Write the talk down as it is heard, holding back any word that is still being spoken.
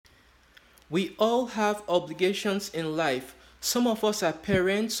We all have obligations in life. Some of us are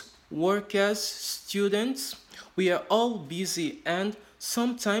parents, workers, students. We are all busy, and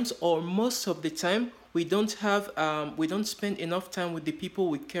sometimes or most of the time we don't spend enough time with the people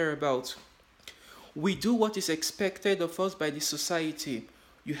we care about. We do what is expected of us by the society.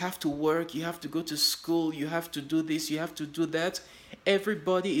 You have to work, you have to go to school, you have to do this, you have to do that.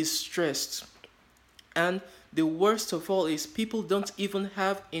 Everybody is stressed. And the worst of all is people don't even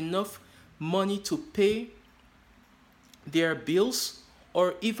have enough money to pay their bills,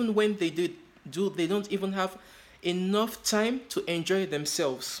 or even when they do, they don't even have enough time to enjoy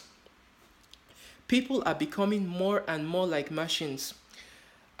themselves. People are becoming more and more like machines.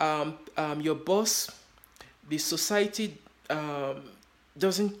 Your boss, the society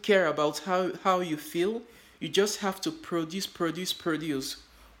doesn't care about how you feel. You just have to produce, produce, produce.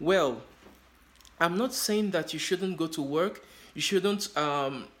 Well, I'm not saying that you shouldn't go to work. You shouldn't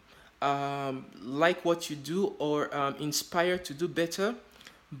like what you do or inspire to do better.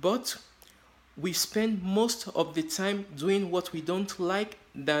 But we spend most of the time doing what we don't like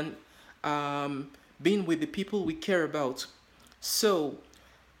than um, being with the people we care about. So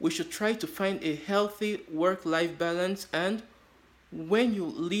we should try to find a healthy work life balance. And when you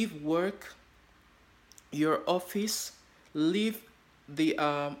leave work, your office, leave the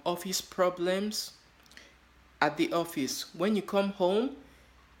office problems at the office. When you come home,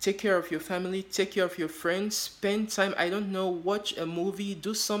 take care of your family, take care of your friends, spend time, I don't know, watch a movie,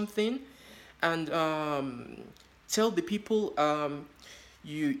 do something, and tell the people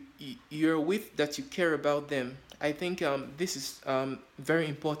you're with that you care about them. I think this is very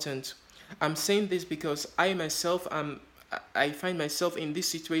important. I'm saying this because I myself I find myself in this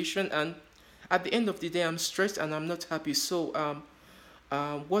situation, and at the end of the day I'm stressed and I'm not happy. So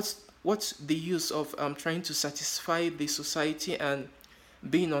what's the use of trying to satisfy the society and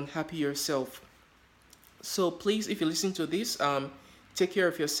being unhappy yourself? So please, if you listen to this, take care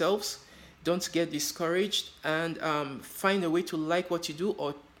of yourselves. Don't get discouraged, and find a way to like what you do,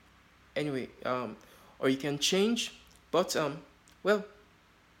 or anyway, or you can change. But well,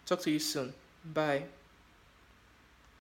 talk to you soon. Bye.